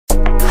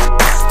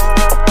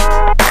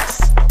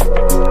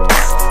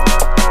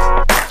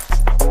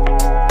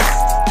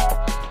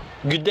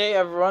Good day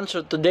everyone.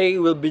 So today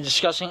we'll be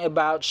discussing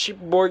about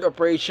shipboard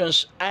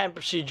operations and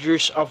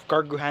procedures of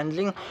cargo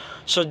handling.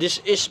 So this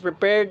is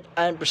prepared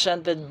and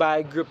presented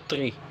by Group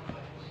 3.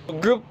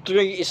 Group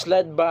 3 is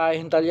led by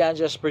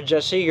Hintalyanjas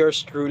Perjesi,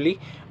 yours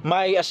truly,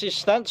 my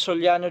assistant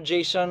Soliano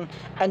Jason,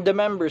 and the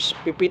members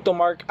Pipito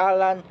Mark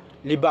Alan,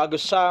 Libago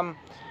Sam,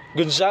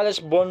 Gonzales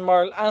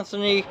Bonmarl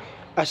Anthony,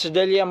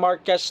 Asidelia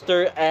Mark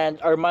Kester,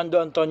 and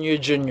Armando Antonio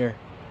Jr.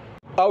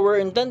 Our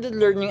intended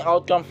learning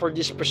outcome for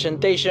this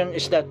presentation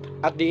is that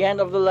at the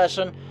end of the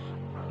lesson,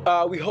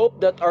 we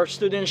hope that our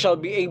students shall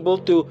be able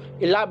to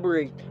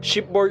elaborate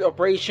shipboard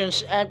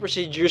operations and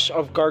procedures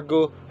of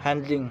cargo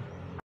handling.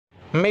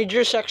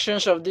 Major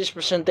sections of this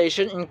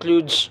presentation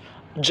includes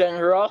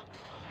general,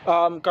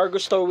 cargo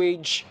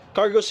stowage,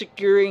 cargo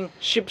securing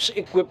ship's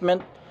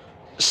equipment,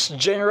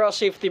 general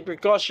safety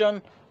precaution,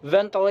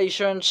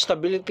 ventilation,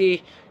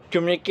 stability,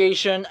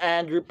 communication,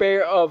 and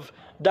repair of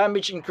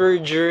damage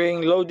incurred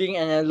during loading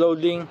and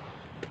unloading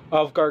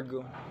of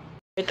cargo.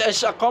 It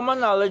is a common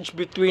knowledge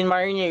between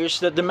mariners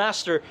that the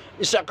master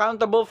is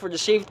accountable for the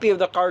safety of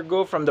the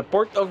cargo from the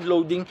port of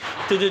loading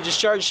to the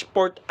discharge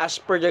port as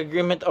per the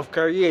agreement of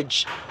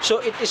carriage. So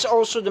it is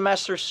also the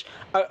master's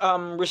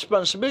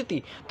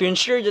responsibility to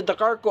ensure that the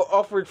cargo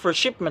offered for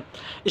shipment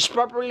is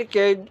properly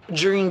carried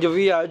during the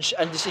voyage,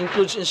 and this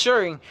includes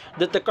ensuring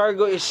that the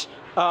cargo is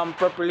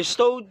properly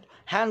stowed,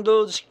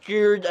 handled,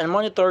 secured, and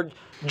monitored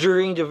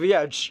during the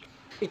voyage.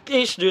 It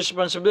is the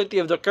responsibility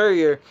of the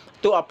carrier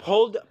to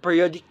uphold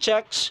periodic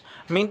checks,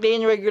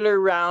 maintain regular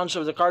rounds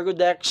of the cargo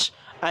decks,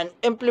 and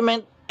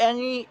implement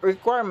any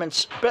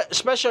requirements,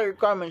 special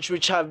requirements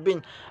which have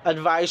been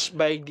advised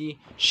by the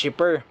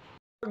shipper.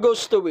 Cargo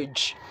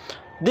stowage.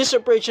 This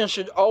operation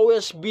should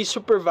always be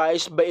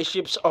supervised by a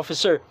ship's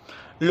officer.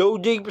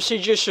 Loading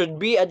procedures should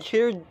be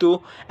adhered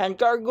to, and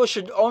cargo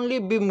should only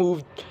be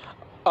moved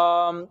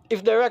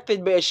if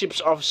directed by a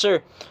ship's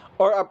officer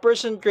or a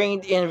person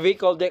trained in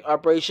vehicle deck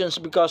operations,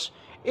 because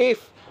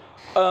if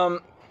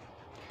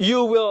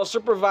you will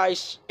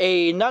supervise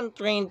a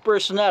non-trained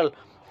personnel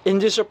in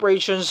these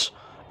operations,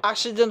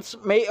 accidents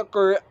may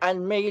occur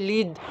and may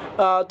lead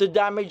to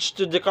damage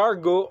to the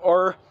cargo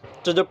or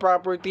to the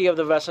property of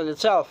the vessel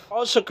itself.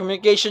 Also,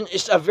 communication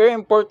is a very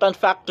important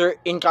factor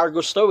in cargo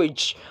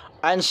stowage,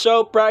 and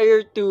so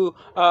prior to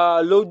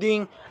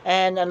loading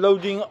and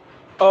unloading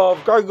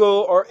of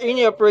cargo or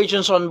any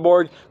operations on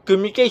board,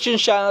 communication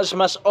channels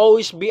must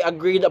always be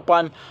agreed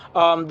upon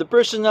the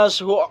personnel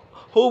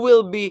who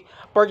will be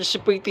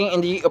participating in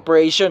the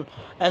operation.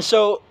 And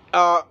so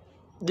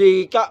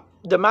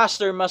the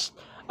master must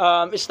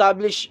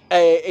establish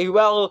a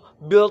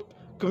well-built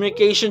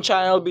communication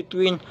channel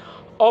between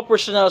all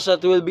personnel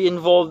that will be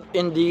involved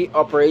in the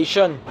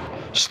operation.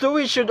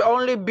 Stowage should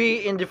only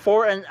be in the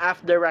fore and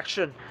aft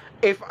direction.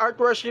 If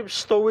outward-ship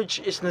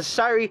stowage is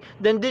necessary,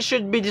 then this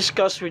should be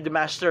discussed with the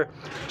master.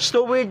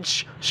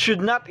 Stowage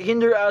should not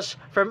hinder us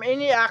from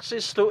any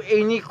access to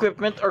any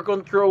equipment or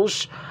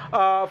controls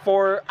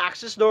for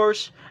access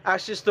doors,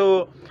 access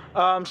to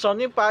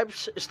sounding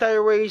pipes,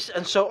 stairways,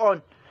 and so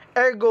on.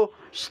 Ergo,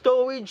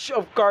 stowage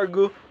of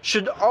cargo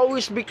should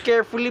always be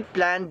carefully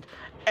planned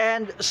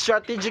and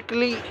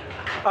strategically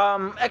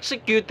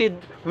executed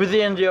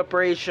within the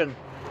operation.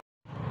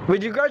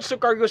 With regards to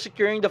cargo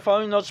securing, the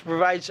following notes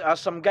provides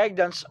us some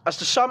guidance as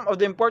to some of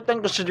the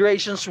important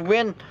considerations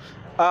when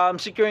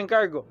securing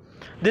cargo.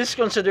 These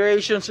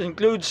considerations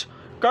includes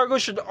cargo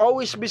should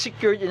always be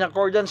secured in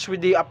accordance with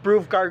the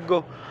approved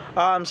cargo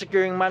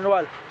securing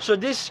manual. So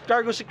this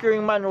cargo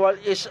securing manual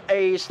is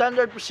a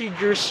standard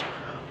procedures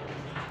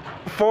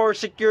for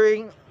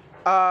securing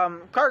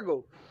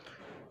cargo.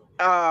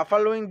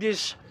 Following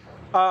these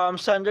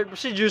standard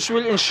procedures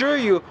will ensure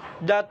you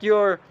that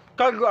your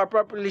cargo are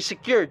properly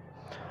secured.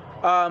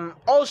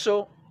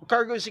 Also,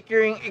 cargo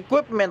securing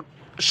equipment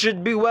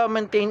should be well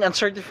maintained and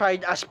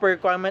certified as per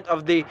requirement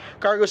of the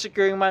cargo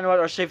securing manual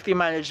or safety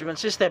management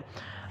system,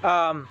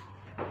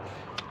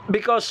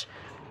 because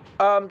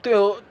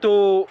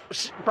to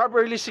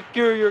properly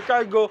secure your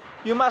cargo,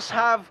 you must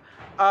have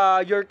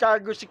your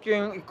cargo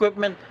securing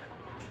equipment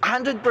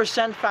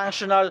 100%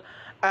 functional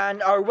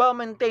and are well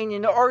maintained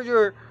in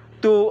order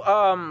to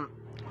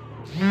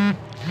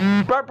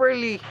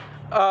properly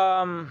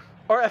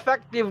or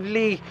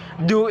effectively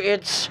do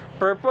its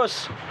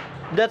purpose.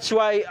 That's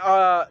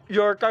why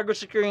your cargo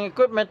securing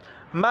equipment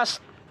must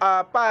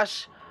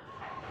pass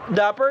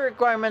the upper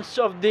requirements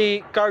of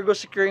the cargo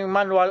securing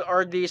manual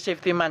or the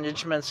safety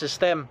management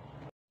system.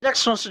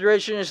 Next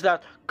consideration is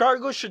that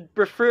cargo should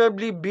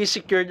preferably be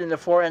secured in the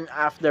fore and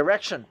aft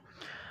direction,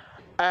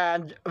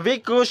 and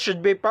vehicles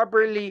should be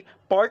properly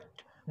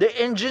parked, the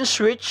engine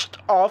switched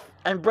off,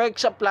 and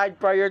brakes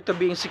applied prior to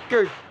being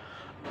secured.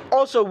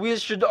 Also,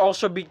 wheels should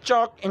also be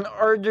chalked in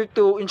order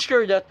to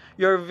ensure that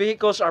your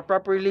vehicles are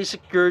properly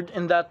secured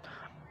in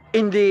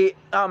the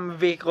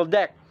vehicle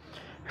deck.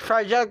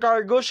 Fragile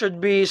cargo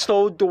should be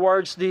stowed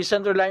towards the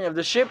center line of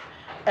the ship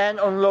and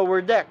on lower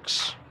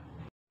decks.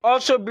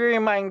 Also be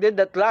reminded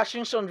that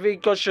lashings on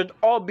vehicles should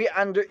all be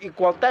under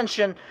equal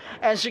tension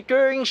and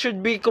securing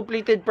should be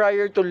completed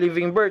prior to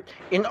leaving berth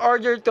in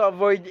order to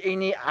avoid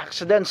any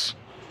accidents.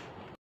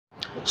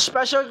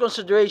 Special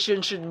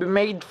consideration should be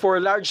made for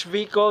large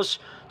vehicles,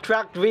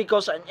 tracked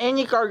vehicles, and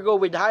any cargo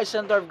with high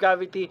center of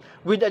gravity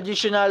with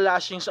additional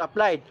lashings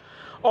applied.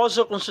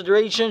 Also,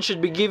 consideration should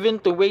be given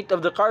to weight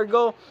of the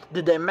cargo,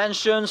 the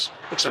dimensions,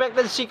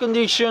 expected sea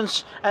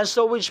conditions, and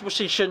stowage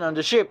position on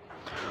the ship.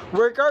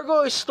 Where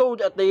cargo is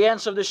stowed at the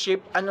ends of the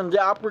ship and on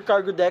the upper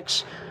cargo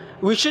decks,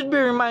 we should be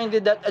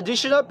reminded that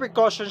additional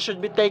precautions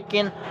should be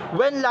taken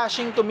when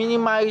lashing to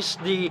minimize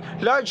the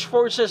large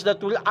forces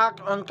that will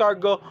act on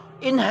cargo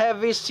in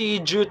heavy sea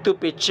due to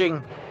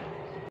pitching.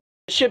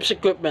 Ship's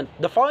equipment.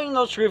 The following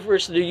notes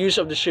refers to the use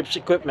of the ship's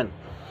equipment.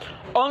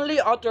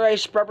 Only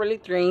authorized, properly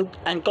trained,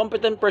 and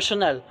competent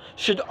personnel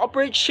should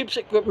operate ship's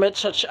equipment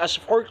such as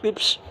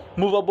forklifts,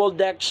 movable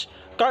decks,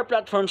 car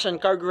platforms,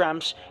 and cargo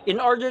ramps in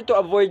order to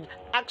avoid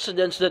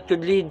accidents that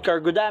could lead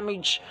cargo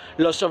damage,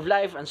 loss of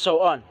life, and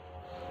so on.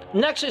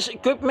 Next is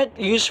equipment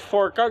used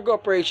for cargo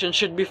operations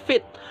should be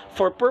fit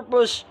for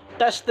purpose,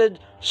 tested,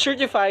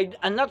 certified,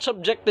 and not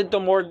subjected to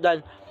more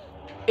than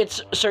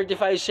its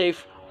certified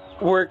safe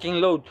working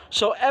load.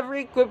 So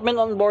every equipment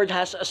on board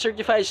has a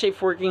certified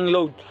safe working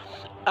load.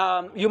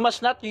 You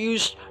must not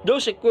use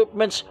those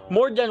equipments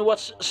more than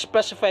what's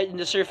specified in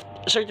the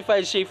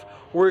certified safe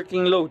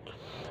working load.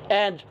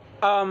 And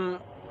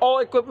all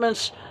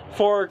equipments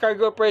for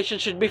cargo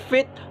operations should be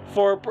fit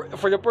for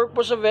the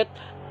purpose of it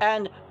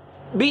and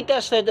be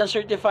tested and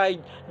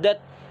certified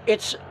that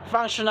it's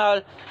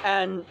functional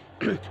and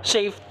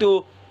safe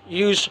to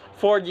use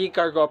for the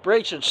cargo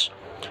operations.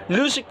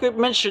 Loose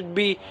equipment should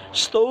be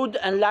stowed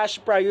and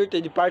lashed prior to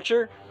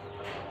departure.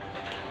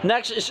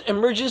 Next is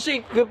emergency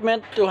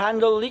equipment to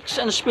handle leaks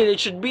and spillage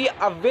should be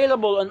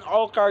available on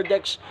all car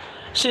decks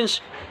since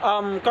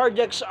car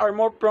decks are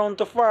more prone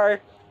to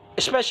fire,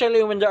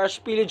 especially when there are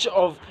spillage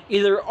of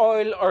either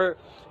oil or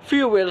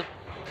fuel.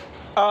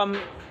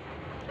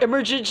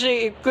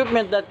 Emergency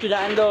equipment that could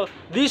handle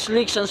these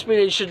leaks and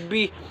spillage should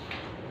be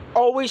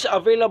always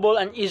available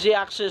and easy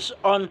access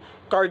on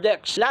car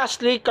decks.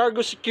 Lastly,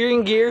 cargo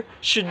securing gear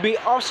should be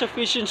of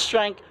sufficient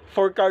strength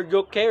for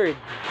cargo carried.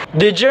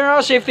 The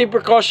general safety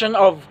precaution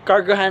of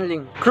cargo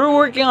handling. Crew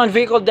working on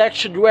vehicle decks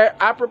should wear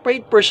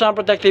appropriate personal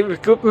protective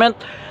equipment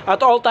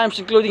at all times,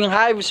 including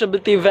high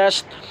visibility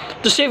vests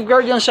to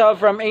safeguard themselves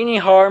from any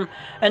harm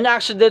and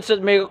accidents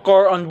that may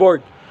occur on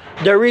board.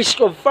 The risk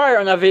of fire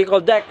on a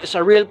vehicle deck is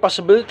a real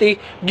possibility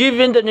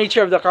given the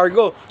nature of the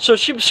cargo, so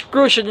ship's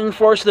crew should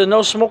enforce the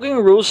no smoking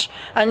rules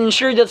and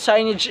ensure that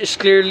signage is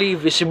clearly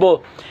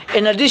visible.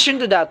 In addition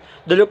to that,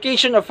 the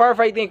location of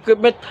firefighting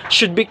equipment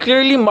should be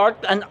clearly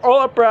marked and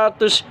all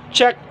apparatus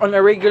checked on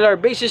a regular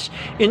basis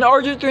in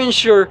order to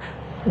ensure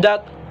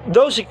that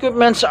those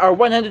equipments are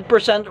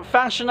 100%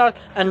 functional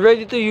and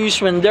ready to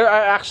use when there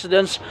are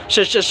accidents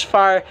such as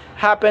fire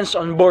happens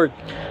on board.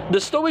 The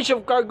stowage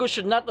of cargo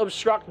should not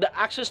obstruct the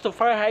access to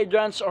fire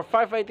hydrants or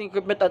firefighting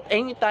equipment at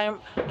any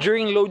time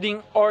during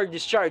loading or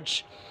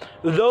discharge.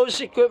 Those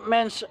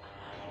equipments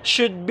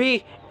should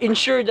be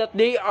ensured that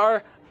they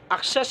are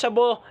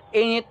accessible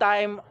any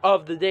time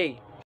of the day.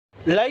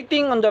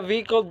 Lighting on the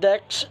vehicle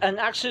decks and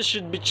access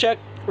should be checked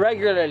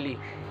regularly.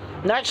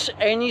 Next,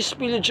 any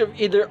spillage of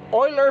either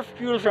oil or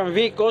fuel from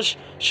vehicles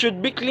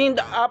should be cleaned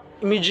up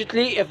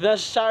immediately. If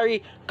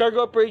necessary,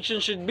 cargo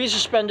operations should be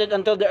suspended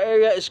until the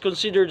area is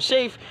considered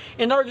safe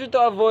in order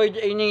to avoid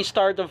any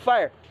start of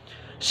fire.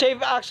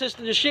 Safe access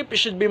to the ship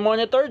should be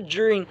monitored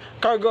during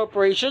cargo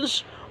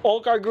operations.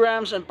 All cargo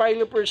ramps and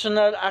pilot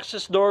personnel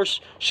access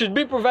doors should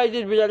be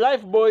provided with a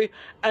lifebuoy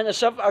and a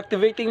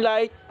self-activating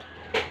light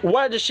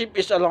while the ship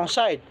is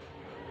alongside.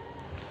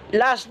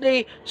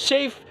 Lastly,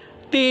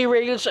 safety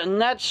rails and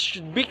nets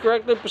should be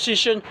correctly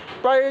positioned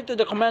prior to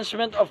the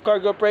commencement of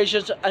cargo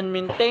operations and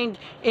maintained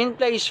in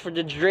place for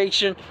the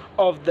duration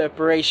of the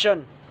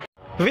operation.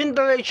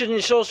 Ventilation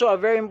is also a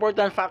very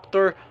important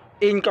factor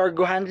in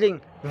cargo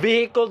handling.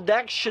 Vehicle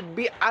decks should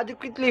be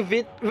adequately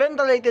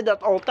ventilated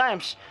at all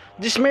times.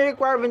 This may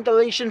require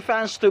ventilation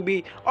fans to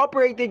be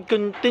operated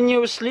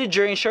continuously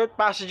during short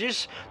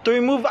passages to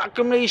remove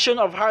accumulation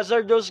of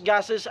hazardous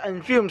gases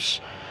and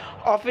fumes.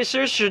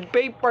 Officers should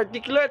pay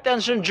particular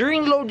attention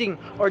during loading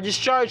or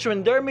discharge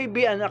when there may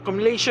be an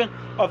accumulation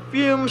of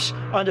fumes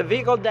on the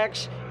vehicle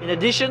decks. In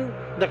addition,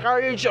 the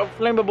carriage of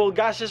flammable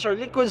gases or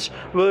liquids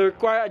will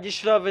require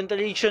additional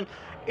ventilation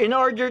in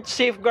order to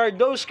safeguard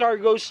those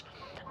cargoes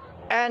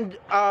and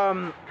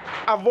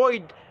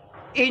avoid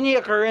any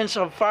occurrence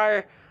of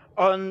fire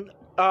on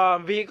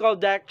vehicle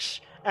decks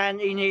and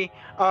any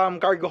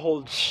cargo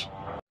holds.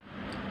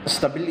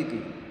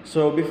 Stability.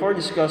 So before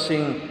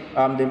discussing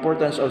the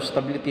importance of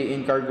stability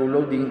in cargo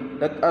loading,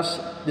 let us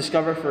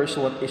discover first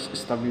what is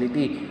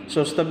stability.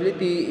 So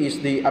stability is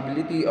the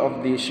ability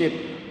of the ship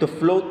to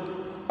float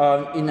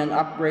in an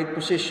upright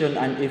position,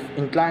 and if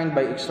inclined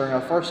by external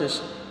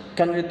forces,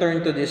 can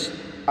return to this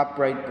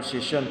upright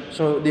position.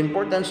 So the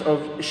importance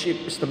of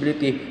ship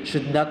stability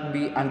should not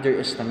be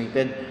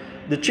underestimated.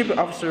 The chief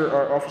officer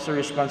or officer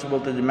responsible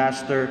to the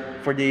master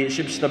for the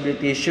ship's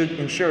stability should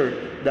ensure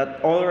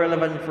that all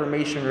relevant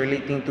information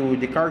relating to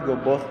the cargo,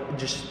 both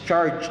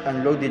discharged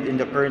and loaded in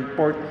the current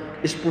port,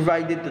 is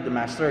provided to the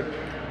master.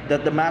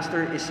 That the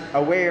master is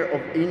aware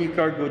of any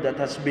cargo that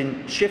has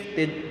been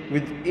shifted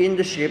within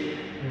the ship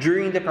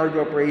during the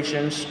cargo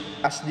operations,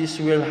 as this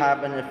will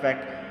have an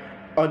effect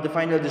on the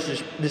final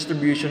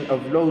distribution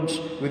of loads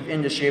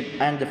within the ship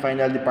and the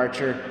final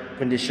departure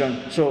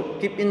condition. So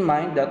keep in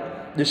mind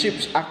that the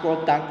ship's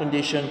actual tank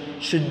condition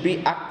should be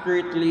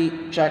accurately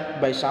checked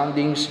by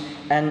soundings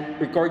and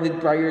recorded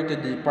prior to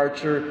the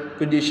departure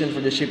condition for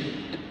the ship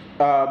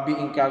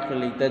being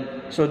calculated.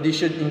 So this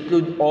should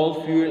include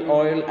all fuel,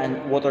 oil,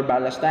 and water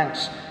ballast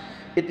tanks.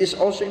 It is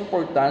also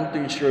important to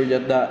ensure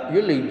that the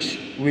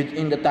ullage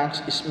within the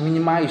tanks is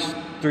minimized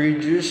to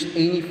reduce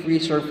any free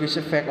surface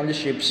effect on the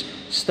ship's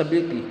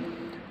stability.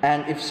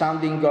 And if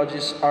sounding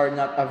gauges are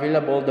not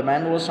available, the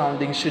manual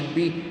sounding should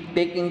be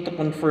taken to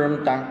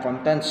confirm tank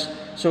contents.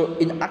 So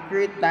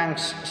inaccurate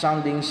tanks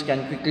soundings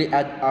can quickly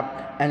add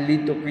up and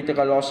lead to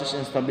critical losses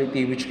in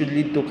stability, which could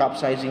lead to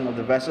capsizing of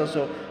the vessel.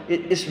 So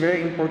it is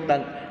very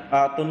important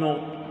to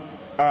note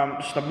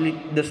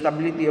the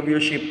stability of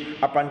your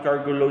ship upon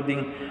cargo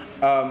loading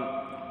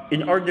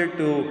in order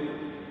to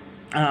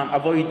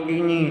avoid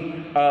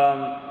any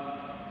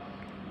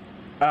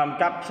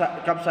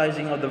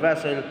capsizing of the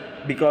vessel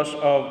because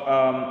of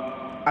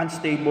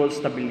unstable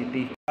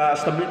stability.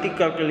 Stability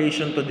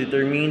calculation to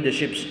determine the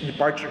ship's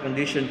departure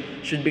condition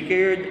should be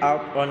carried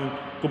out on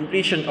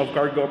completion of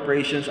cargo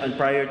operations and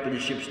prior to the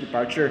ship's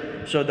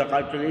departure. So the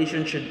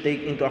calculation should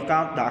take into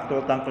account the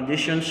actual tank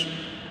conditions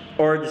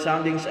or the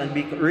soundings and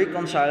be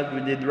reconciled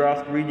with the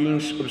draft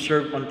readings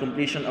observed on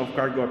completion of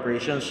cargo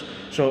operations.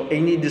 So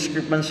any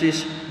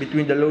discrepancies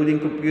between the loading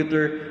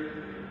computer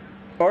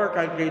or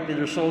calculated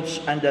results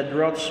and the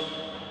drafts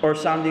or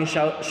sounding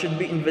should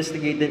be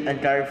investigated and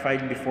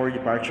clarified before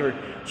departure.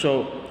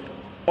 So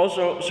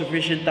also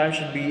sufficient time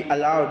should be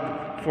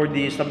allowed for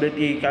the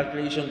stability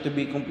calculation to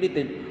be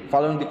completed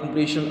following the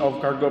completion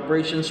of cargo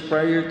operations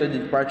prior to the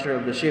departure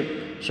of the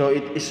ship. So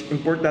it is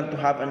important to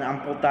have an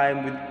ample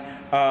time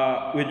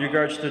with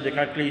regards to the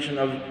calculation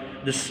of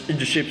the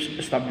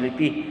ship's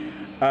stability.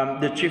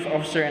 The chief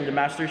officer and the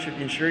master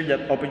should ensure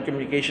that open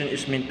communication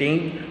is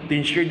maintained to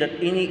ensure that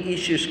any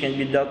issues can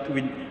be dealt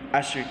with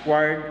as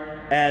required.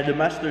 And the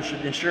master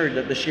should ensure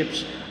that the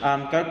ship's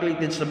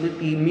calculated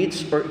stability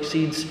meets or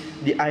exceeds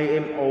the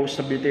IMO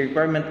stability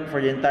requirement for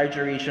the entire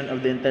duration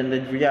of the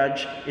intended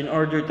voyage in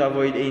order to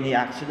avoid any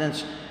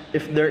accidents.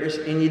 If there is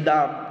any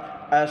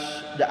doubt as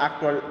the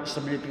actual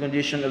stability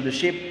condition of the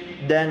ship,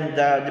 then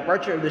the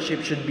departure of the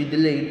ship should be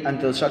delayed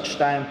until such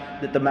time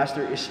that the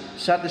master is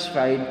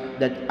satisfied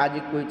that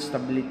adequate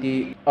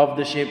stability of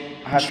the ship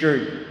has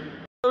occurred.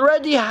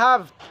 Already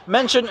have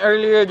mentioned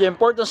earlier the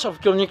importance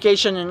of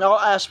communication in all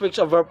aspects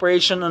of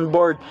operation on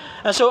board,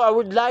 and so I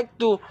would like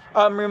to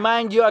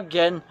remind you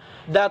again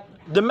that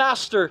the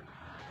master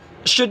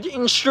should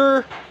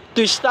ensure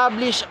to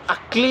establish a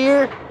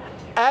clear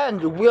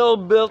and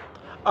well-built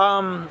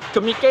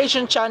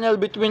communication channel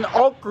between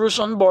all crews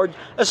on board,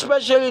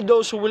 especially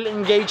those who will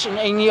engage in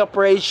any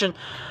operation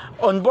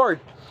on board.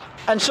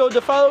 And so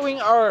the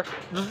following are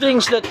the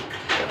things that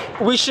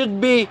we should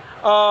be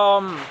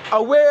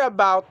aware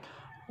about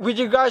with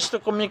regards to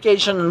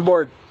communication on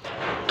board.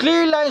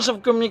 Clear lines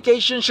of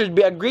communication should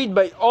be agreed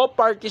by all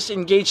parties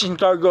engaged in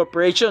cargo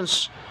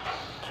operations.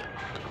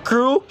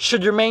 Crew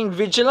should remain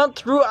vigilant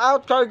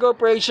throughout cargo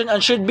operation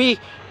and should be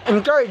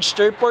encouraged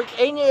to report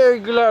any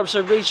irregular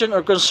observation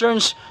or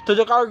concerns to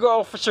the cargo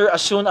officer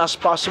as soon as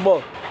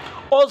possible.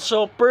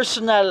 Also,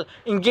 personnel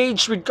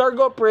engaged with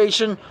cargo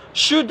operation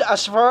should,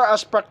 as far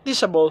as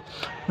practicable,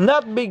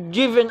 not be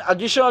given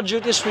additional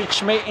duties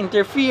which may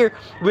interfere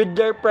with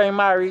their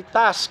primary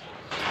task.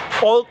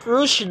 All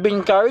crews should be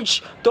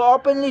encouraged to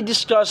openly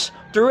discuss,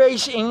 to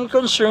raise any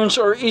concerns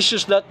or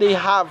issues that they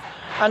have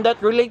and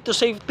that relate to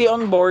safety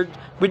on board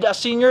with a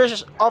senior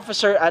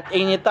officer at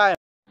any time.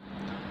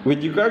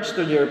 With regards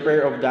to the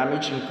repair of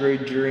damage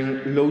incurred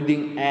during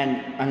loading and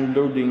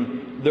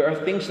unloading, there are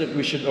things that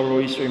we should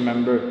always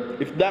remember.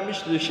 If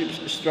damage to the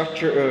ship's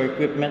structure or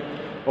equipment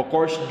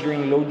occurs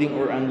during loading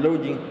or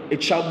unloading,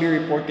 it shall be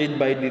reported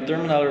by the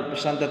terminal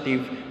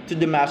representative to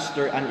the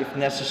master and if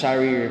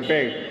necessary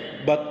repaired.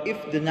 But if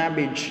the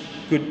damage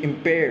could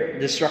impair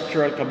the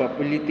structural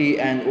capability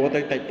and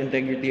watertight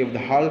integrity of the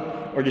hull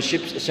or the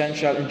ship's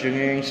essential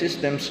engineering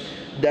systems,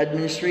 the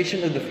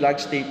administration of the flag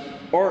state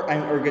or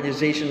an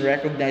organization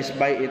recognized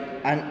by it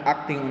and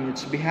acting on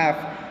its behalf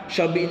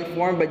shall be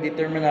informed by the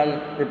terminal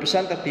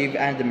representative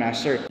and the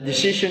master. The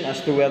decision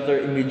as to whether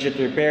immediate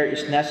repair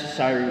is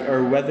necessary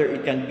or whether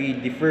it can be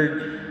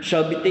deferred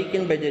shall be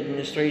taken by the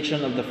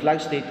administration of the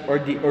flag state or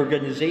the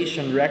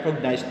organization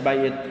recognized by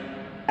it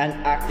and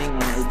acting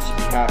on its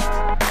behalf.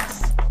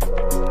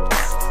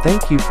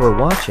 Thank you for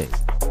watching.